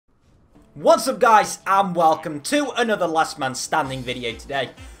What's up guys, and welcome to another Last Man Standing video today.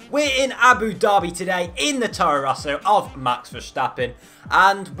 We're in Abu Dhabi today in the Toro Rosso of Max Verstappen,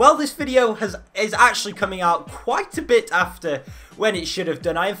 and well, this video is actually coming out quite a bit after when it should have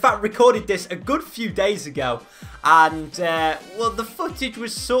done. I in fact recorded this a good few days ago, and well, the footage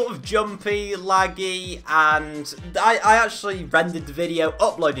was sort of jumpy, laggy, and I actually rendered the video,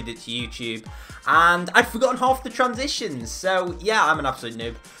 uploaded it to YouTube, and I'd forgotten half the transitions, so yeah, I'm an absolute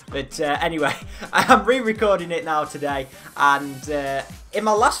noob. But anyway, I'm re-recording it now today, and in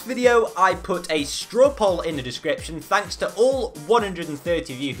my last video, I put a straw poll in the description. Thanks to all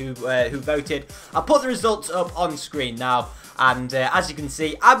 130 of you who voted. I'll put the results up on screen now, and as you can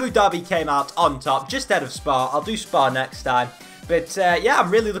see, Abu Dhabi came out on top, just ahead of Spa. I'll do Spa next time. But yeah,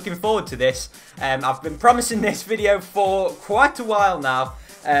 I'm really looking forward to this. I've been promising this video for quite a while now.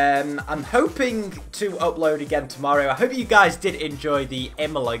 I'm hoping to upload again tomorrow. I hope you guys did enjoy the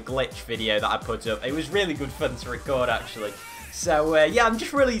Imola glitch video that I put up. It was really good fun to record, actually. So yeah, I'm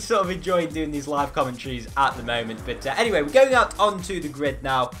just really sort of enjoying doing these live commentaries at the moment. But anyway, we're going out onto the grid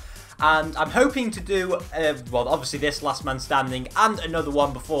now, and I'm hoping to do, well, obviously this Last Man Standing and another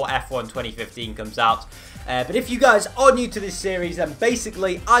one before F1 2015 comes out. But if you guys are new to this series, then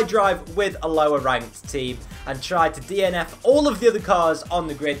basically I drive with a lower ranked team and try to DNF all of the other cars on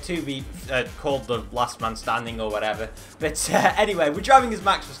the grid to be called the Last Man Standing or whatever. But anyway, we're driving as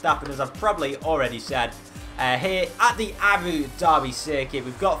Max Verstappen, as I've probably already said. Here at the Abu Dhabi circuit,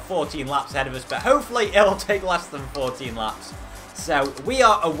 we've got 14 laps ahead of us, but hopefully it'll take less than 14 laps. So we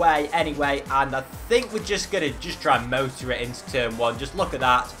are away anyway, and I think we're just going to try and motor it into turn one. Just look at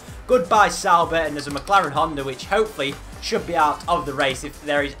that. Goodbye Sauber, and there's a McLaren Honda which hopefully should be out of the race. If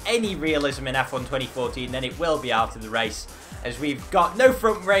there is any realism in F1 2014, then it will be out of the race, as we've got no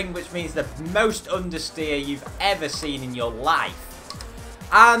front ring, which means the most understeer you've ever seen in your life.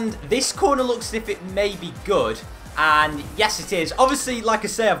 And this corner looks as if it may be good, and yes it is. Obviously, like I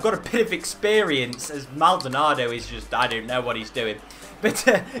say, I've got a bit of experience, as Maldonado is just, I don't know what he's doing. But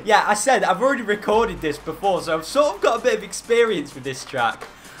yeah, I said I've already recorded this before, so I've sort of got a bit of experience with this track.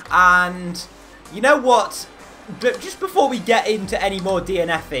 And you know what, but just before we get into any more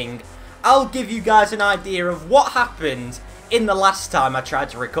DNFing, I'll give you guys an idea of what happened in the last time I tried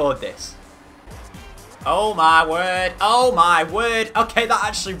to record this. Oh my word, oh my word. Okay, that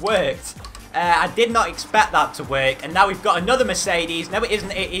actually worked. I did not expect that to work, and now we've got another Mercedes. No, it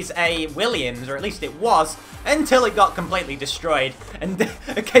isn't, it is a Williams, or at least it was, until it got completely destroyed. And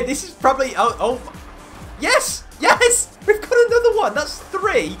okay, this is probably, yes, yes, we've got another one. That's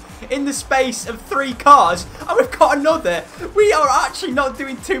 3 in the space of 3 cars, and we've got another. We are actually not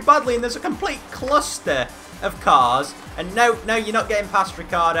doing too badly, and there's a complete cluster of cars. And no, you're not getting past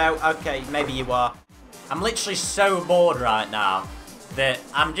Ricciardo. Okay, maybe you are. I'm literally so bored right now that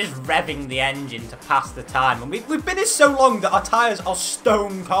I'm just revving the engine to pass the time. And we've been here so long that our tyres are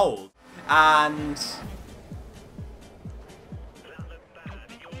stone cold. And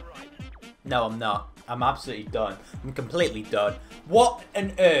no, I'm not. I'm absolutely done. I'm completely done. What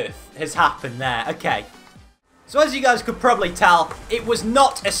on earth has happened there? Okay. So as you guys could probably tell, it was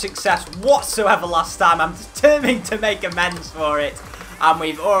not a success whatsoever last time. I'm determined to make amends for it. And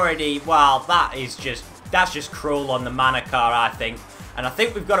we've already, well, that's just cruel on the Manor car, I think. And I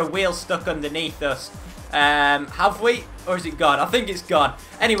think we've got a wheel stuck underneath us. Have we? Or is it gone? I think it's gone.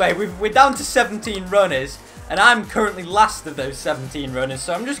 Anyway, we're down to 17 runners, and I'm currently last of those 17 runners.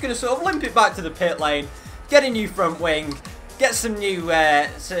 So I'm just going to sort of limp it back to the pit lane, get a new front wing, get some new, a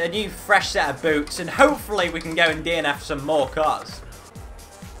new fresh set of boots, and hopefully we can go and DNF some more cars.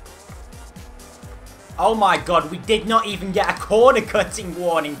 Oh my god, we did not even get a corner cutting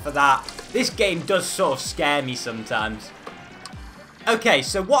warning for that. This game does sort of scare me sometimes. Okay,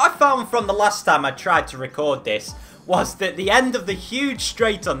 so what I found from the last time I tried to record this was that the end of the huge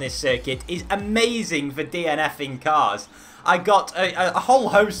straight on this circuit is amazing for DNFing cars. I got a whole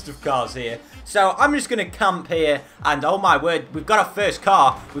host of cars here. So I'm just going to camp here, and oh my word, we've got our first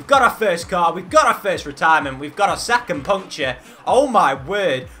car, we've got our first car, we've got our first retirement, we've got our second puncture. Oh my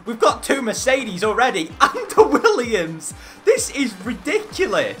word, we've got 2 Mercedes already, and a Williams. This is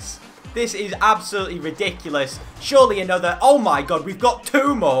ridiculous. This is absolutely ridiculous. Surely another, oh my god, we've got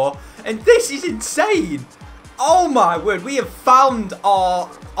 2 more, and this is insane. Oh my word, we have found our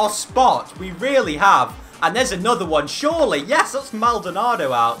spot, we really have. And there's another one, surely, yes, that's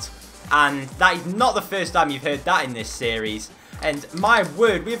Maldonado out. And that is not the first time you've heard that in this series. And my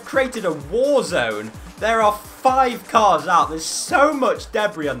word, we have created a war zone. There are 5 cars out. There's so much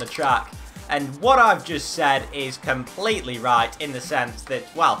debris on the track. And what I've just said is completely right in the sense that,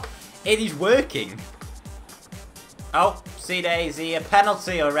 well, it is working. Oh, see Daisy, a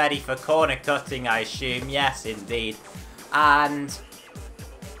penalty already for corner cutting, I assume. Yes, indeed. And,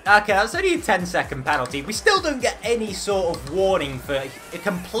 okay, that's only a 10-second penalty. We still don't get any sort of warning for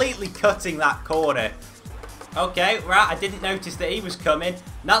completely cutting that corner. Okay, right, I didn't notice that he was coming. And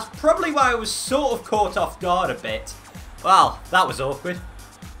that's probably why I was sort of caught off guard a bit. Well, that was awkward.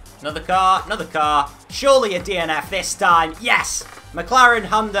 Another car, another car. Surely a DNF this time. Yes! McLaren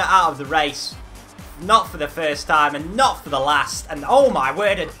Honda out of the race. Not for the first time and not for the last. And oh my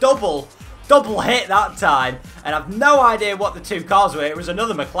word, a double hit that time. And I've no idea what the two cars were. It was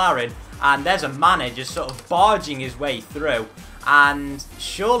another McLaren. And there's a man just sort of barging his way through. And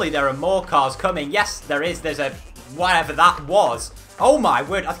surely there are more cars coming. Yes, there is. There's a whatever that was. Oh my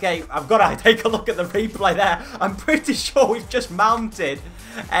word. Okay, I've got to take a look at the replay there. I'm pretty sure we've just mounted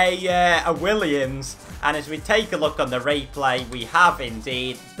a Williams. And as we take a look on the replay, we have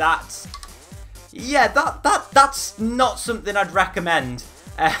indeed. That's... yeah, that's not something I'd recommend.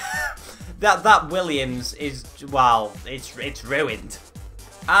 That Williams is, well, it's ruined.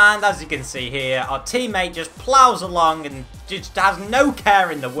 And as you can see here, our teammate just plows along and just has no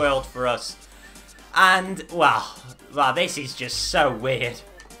care in the world for us. And, well, this is just so weird.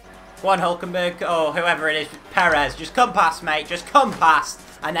 Juan Hulkenberg, or whoever it is, Perez, just come past, mate, just come past.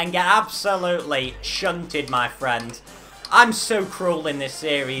 And then get absolutely shunted, my friend. I'm so cruel in this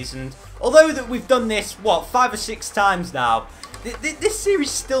series, and although that we've done this, what, 5 or 6 times now, this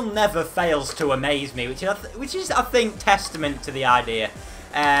series still never fails to amaze me, which is, I think, testament to the idea.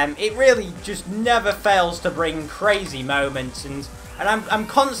 It really just never fails to bring crazy moments, and I'm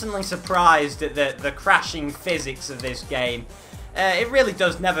constantly surprised at the crashing physics of this game. It really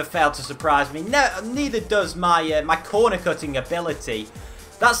does never fail to surprise me. Neither does my corner cutting ability.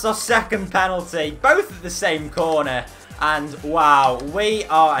 That's our second penalty, both at the same corner. And wow, we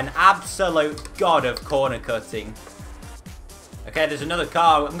are an absolute god of corner cutting. Okay, there's another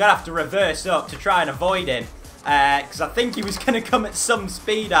car. I'm going to have to reverse up to try and avoid him. Because I think he was going to come at some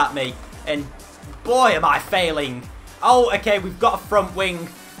speed at me. And boy, am I failing. Oh, okay, we've got a front wing.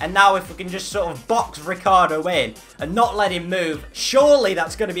 And now if we can just sort of box Ricciardo in and not let him move, surely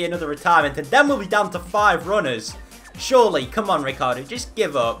that's going to be another retirement. And then we'll be down to 5 runners. Surely, come on, Ricciardo, just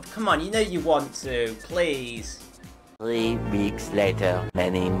give up. Come on, you know you want to, please. 3 weeks later,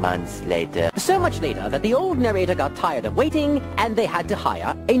 many months later. So much later that the old narrator got tired of waiting and they had to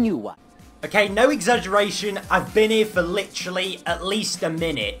hire a new one. Okay, no exaggeration, I've been here for literally at least a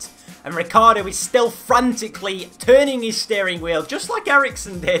minute. And Ricciardo is still frantically turning his steering wheel, just like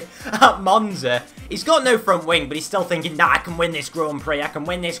Ericsson did at Monza. He's got no front wing, but he's still thinking, nah, I can win this Grand Prix, I can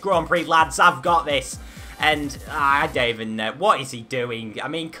win this Grand Prix, lads, I've got this. And I don't even know, what is he doing? I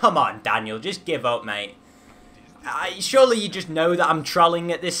mean, come on, Daniel, just give up, mate. Surely you just know that I'm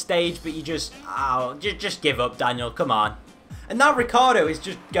trolling at this stage, but you just give up, Daniel, come on. And now Ricciardo is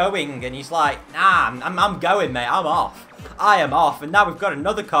just going, and he's like, nah, I'm going, mate, I'm off. I am off, and now we've got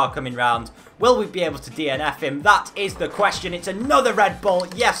another car coming round. Will we be able to DNF him? That is the question. It's another Red Bull.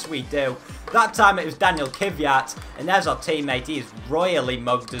 Yes, we do. That time it was Daniel Kvyat, and there's our teammate. He has royally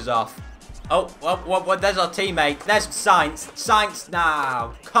mugged us off. Oh, there's our teammate. There's Sainz. Sainz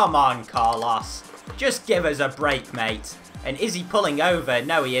now. Come on, Carlos. Just give us a break, mate. And is he pulling over?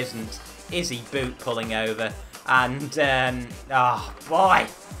 No, he isn't. Is he boot pulling over? And, oh, boy.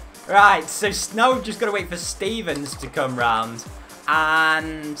 Right, so now we've just got to wait for Stevens to come round.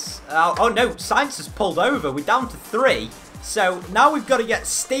 And, oh no, Sainz has pulled over. We're down to 3. So now we've got to get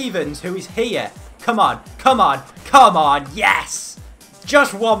Stevens, who is here. Come on, come on, come on, yes!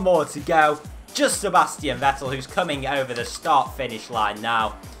 Just one more to go. Just Sebastian Vettel, who's coming over the start-finish line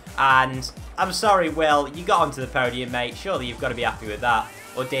now. And I'm sorry, Will, you got onto the podium, mate. Surely you've got to be happy with that.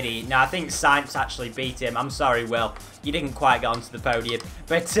 Or did he? No, I think Sainz actually beat him. I'm sorry, Will. You didn't quite get onto the podium.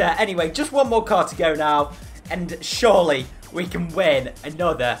 But anyway, just one more car to go now. And surely we can win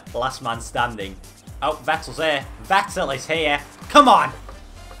another last man standing. Oh, Vettel's here. Vettel is here. Come on.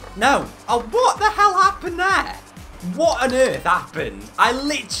 No. Oh, what the hell happened there? What on earth happened? I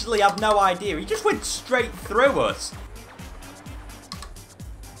literally have no idea. He just went straight through us.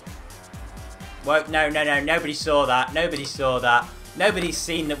 Well, no. Nobody saw that. Nobody saw that. Nobody's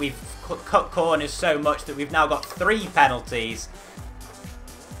seen that we've cut corners so much that we've now got 3 penalties.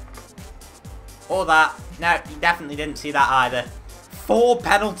 Or that. No, you definitely didn't see that either. 4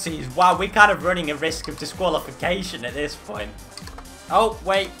 penalties. Wow, we're kind of running a risk of disqualification at this point. Oh,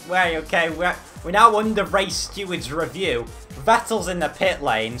 wait, okay. We're now under race steward's review. Vettel's in the pit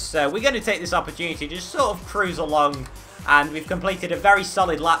lane, so we're going to take this opportunity to just sort of cruise along. And we've completed a very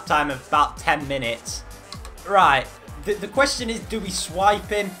solid lap time of about 10 minutes. Right. The question is, do we swipe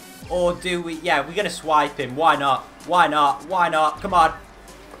him Or do we... Yeah, we're going to swipe him. Why not? Why not? Why not? Come on.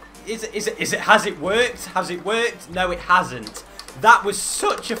 Has it worked? Has it worked? No, it hasn't. That was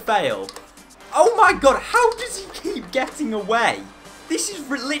such a fail. Oh my god, how does he keep getting away? This is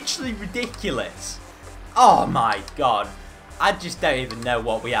literally ridiculous. Oh my god. I just don't even know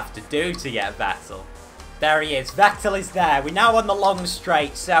what we have to do to get Vettel. There he is. Vettel is there. We're now on the long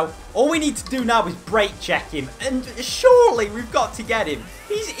straight. So all we need to do now is brake check him. And surely we've got to get him.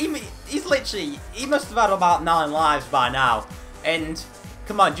 He's literally... He must have had about 9 lives by now. And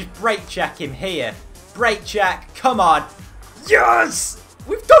come on, just brake check him here. Brake check. Come on. Yes!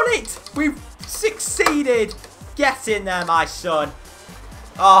 We've done it. We've succeeded. Get in there, my son.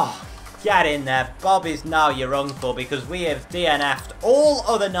 Oh, get in there. Bob is now your uncle because we have DNF'd all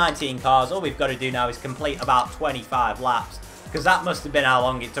other 19 cars. All we've got to do now is complete about 25 laps because that must have been how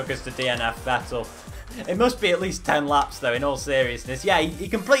long it took us to DNF Vettel. It must be at least 10 laps though, in all seriousness. Yeah, he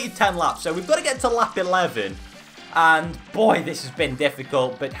completed 10 laps, so we've got to get to lap 11. And boy, this has been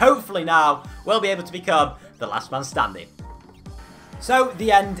difficult, but hopefully now we'll be able to become the last man standing. So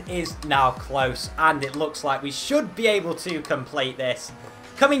the end is now close, and it looks like we should be able to complete this.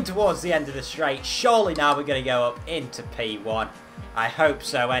 Coming towards the end of the straight, surely now we're going to go up into P1. I hope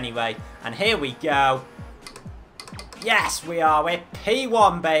so anyway. And here we go. Yes, we are. We're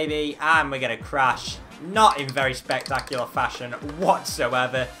P1, baby. And we're going to crash. Not in very spectacular fashion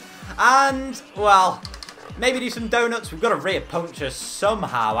whatsoever. And, well, maybe do some donuts. We've got a rear puncture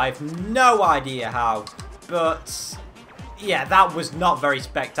somehow. I have no idea how. But... yeah, that was not very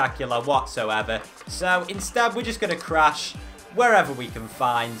spectacular whatsoever. So instead, we're just going to crash wherever we can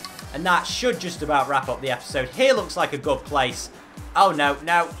find. And that should just about wrap up the episode. Here looks like a good place. Oh, no,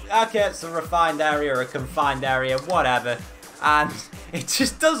 no. Okay, it's a refined area or a confined area, whatever. And it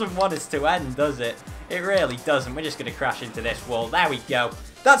just doesn't want us to end, does it? It really doesn't. We're just going to crash into this wall. There we go.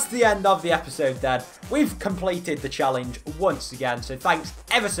 That's the end of the episode then. We've completed the challenge once again. So thanks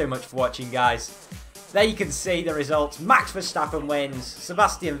ever so much for watching, guys. There you can see the results. Max Verstappen wins.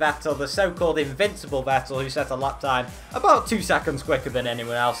 Sebastian Vettel, the so-called invincible Vettel, who set a lap time about 2 seconds quicker than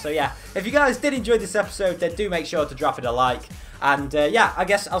anyone else. So yeah, if you guys did enjoy this episode, then do make sure to drop it a like. And yeah, I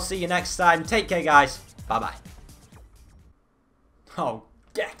guess I'll see you next time. Take care, guys. Bye-bye. Oh,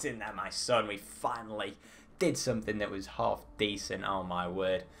 get in there, my son. We finally did something that was half decent. Oh, my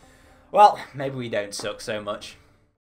word. Well, maybe we don't suck so much.